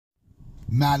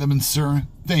Madam and sir,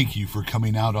 thank you for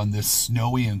coming out on this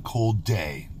snowy and cold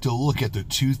day to look at the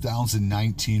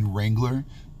 2019 Wrangler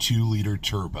 2-liter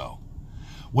turbo.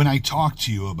 When I talked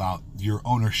to you about your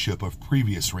ownership of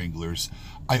previous Wranglers,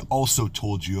 I also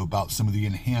told you about some of the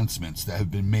enhancements that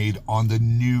have been made on the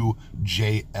new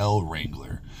JL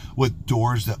Wrangler, with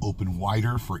doors that open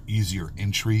wider for easier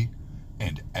entry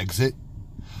and exit.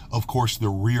 Of course, the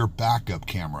rear backup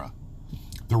camera,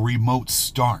 the remote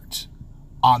start,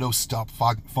 auto stop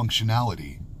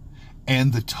functionality,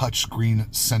 and the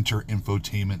touchscreen center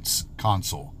infotainment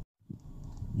console.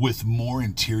 With more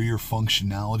interior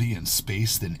functionality and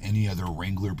space than any other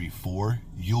Wrangler before,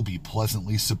 you'll be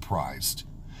pleasantly surprised.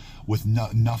 With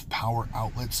enough power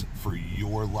outlets for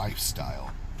your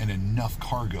lifestyle and enough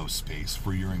cargo space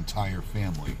for your entire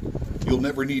family, you'll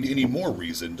never need any more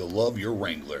reason to love your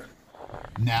Wrangler.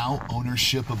 Now,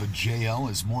 ownership of a JL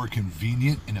is more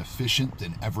convenient and efficient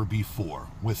than ever before,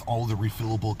 with all the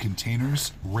refillable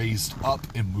containers raised up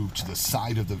and moved to the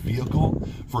side of the vehicle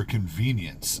for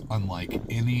convenience unlike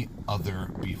any other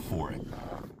before it.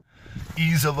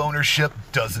 Ease of ownership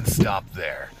doesn't stop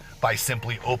there. By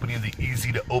simply opening the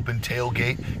easy-to-open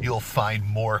tailgate, you'll find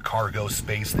more cargo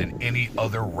space than any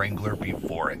other Wrangler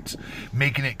before it,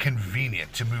 making it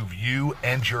convenient to move you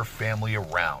and your family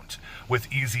around,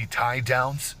 with easy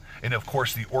tie-downs, and of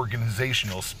course the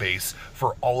organizational space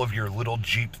for all of your little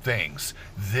Jeep things.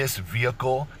 This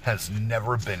vehicle has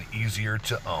never been easier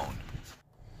to own.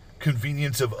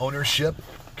 Convenience of ownership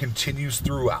continues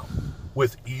throughout,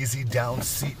 with easy down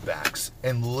seat backs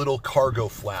and little cargo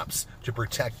flaps to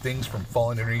protect things from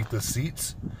falling underneath the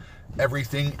seats.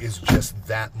 Everything is just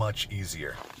that much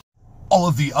easier. All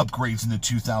of the upgrades in the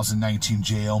 2019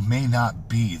 JL may not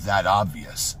be that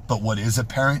obvious, but what is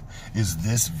apparent is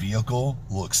this vehicle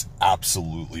looks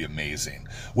absolutely amazing,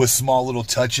 with small little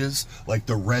touches like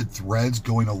the red threads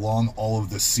going along all of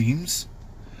the seams,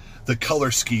 the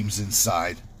color schemes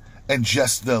inside, and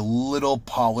just the little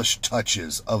polished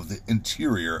touches of the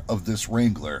interior of this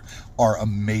Wrangler are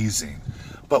amazing.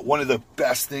 But one of the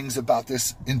best things about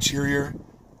this interior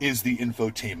is the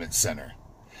infotainment center.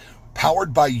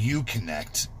 Powered by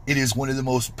Uconnect, it is one of the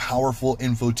most powerful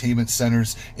infotainment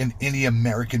centers in any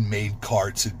American-made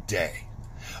car today.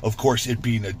 Of course, it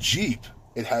being a Jeep,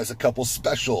 it has a couple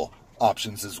special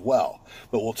options as well,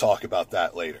 but we'll talk about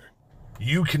that later.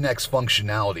 Uconnect's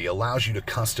functionality allows you to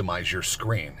customize your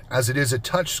screen. As it is a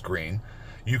touch screen,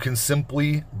 you can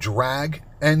simply drag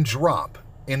and drop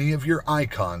any of your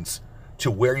icons to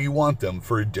where you want them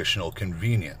for additional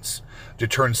convenience. To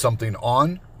turn something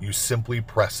on, you simply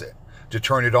press it. To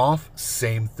turn it off,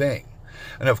 same thing.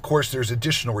 And of course, there's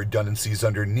additional redundancies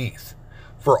underneath.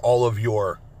 For all of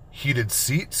your heated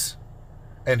seats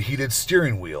and heated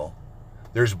steering wheel,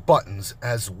 there's buttons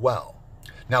as well.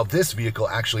 Now, this vehicle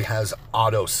actually has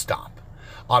auto stop.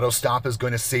 Auto stop is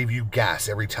going to save you gas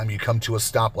every time you come to a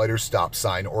stoplight or stop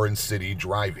sign or in city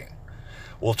driving.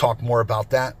 We'll talk more about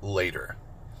that later.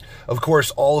 Of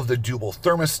course, all of the dual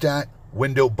thermostat,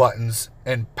 window buttons,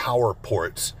 and power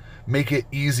ports make it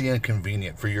easy and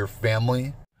convenient for your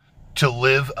family to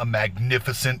live a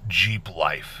magnificent Jeep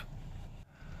life.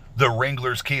 The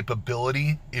Wrangler's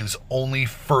capability is only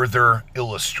further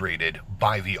illustrated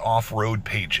by the off-road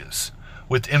pages,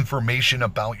 with information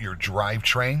about your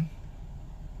drivetrain,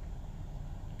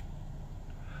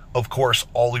 of course,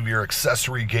 all of your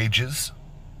accessory gauges,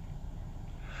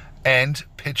 and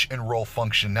pitch and roll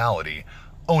functionality.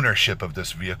 Ownership of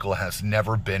this vehicle has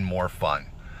never been more fun.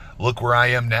 Look where I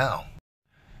am now.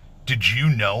 Did you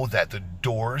know that the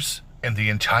doors and the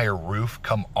entire roof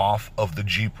come off of the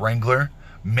Jeep Wrangler,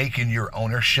 making your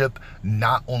ownership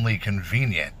not only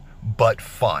convenient, but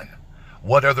fun?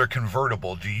 What other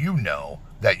convertible do you know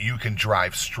that you can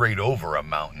drive straight over a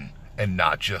mountain and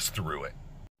not just through it?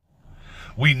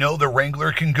 We know the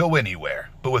Wrangler can go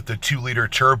anywhere, but with the 2-liter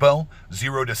turbo,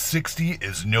 0 to 60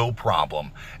 is no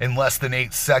problem. In less than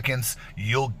 8 seconds,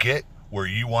 you'll get where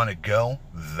you want to go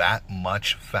that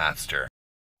much faster.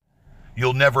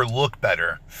 You'll never look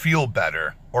better, feel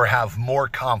better, or have more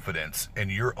confidence in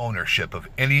your ownership of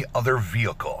any other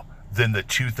vehicle than the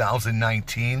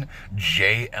 2019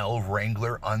 JL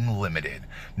Wrangler Unlimited.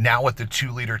 Now with the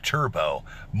 2-liter turbo,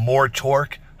 more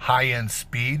torque, high-end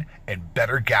speed, and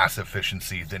better gas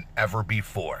efficiency than ever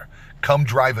before. Come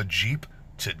drive a Jeep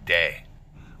today.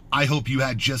 I hope you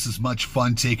had just as much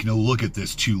fun taking a look at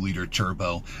this 2-liter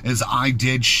turbo as I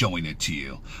did showing it to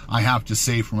you. I have to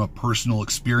say, from a personal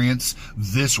experience,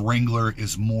 this Wrangler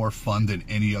is more fun than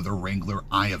any other Wrangler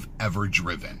I have ever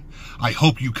driven. I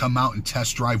hope you come out and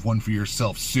test drive one for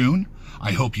yourself soon.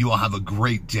 I hope you all have a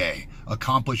great day,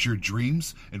 accomplish your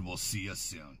dreams, and we'll see you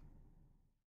soon.